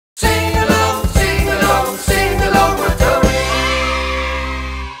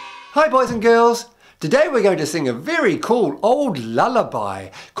Hi boys and girls. Today we're going to sing a very cool old lullaby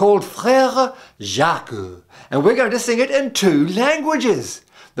called Frère Jacques. And we're going to sing it in 2 languages.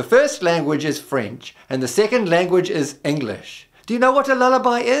 The first language is French and the second language is English. Do you know what a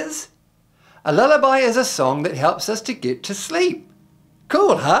lullaby is? A lullaby is a song that helps us to get to sleep.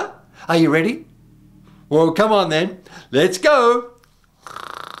 Cool, huh? Are you ready? Well, come on then. Let's go.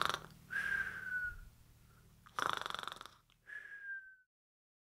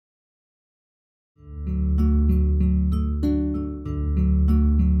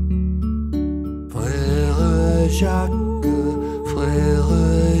 Frère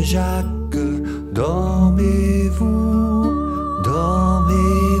Jacques, dormez-vous,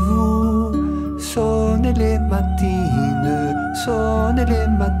 dormez-vous, sonnez les matines,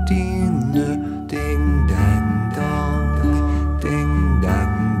 ding dang dong,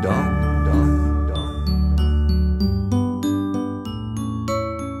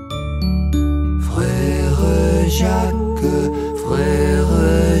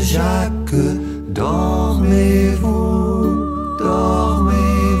 Frère Jacques, dormez-vous,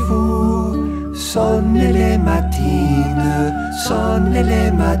 dormez-vous, sonnez les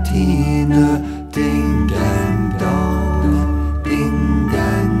matines, ding dang dong, ding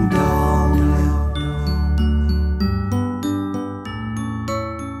dang dong.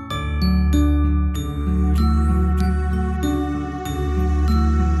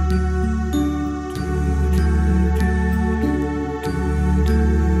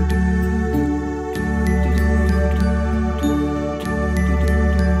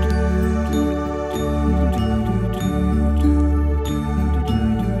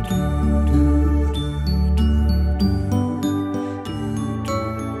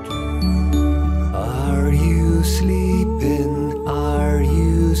 Are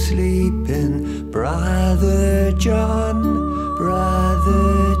you sleeping, Brother John,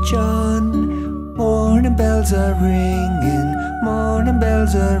 morning bells are ringing,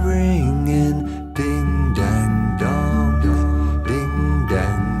 ding dang dong, ding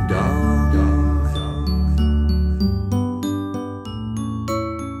dang dong.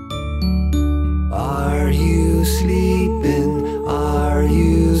 Are you sleeping,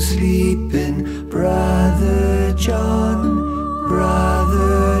 Brother John,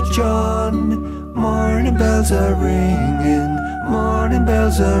 morning bells are ringing,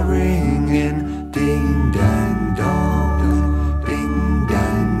 ding dang dong, ding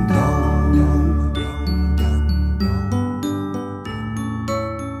dang dong, ding dang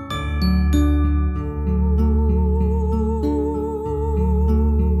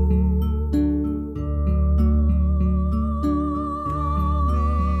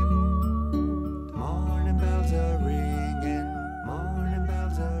Morning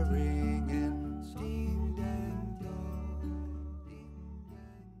bells are ringing, ding dang dong, ding dang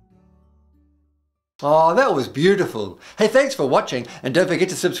dong. Oh, that was beautiful. Hey, thanks for watching and don't forget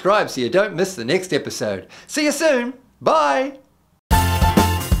to subscribe so you don't miss the next episode. See you soon. Bye.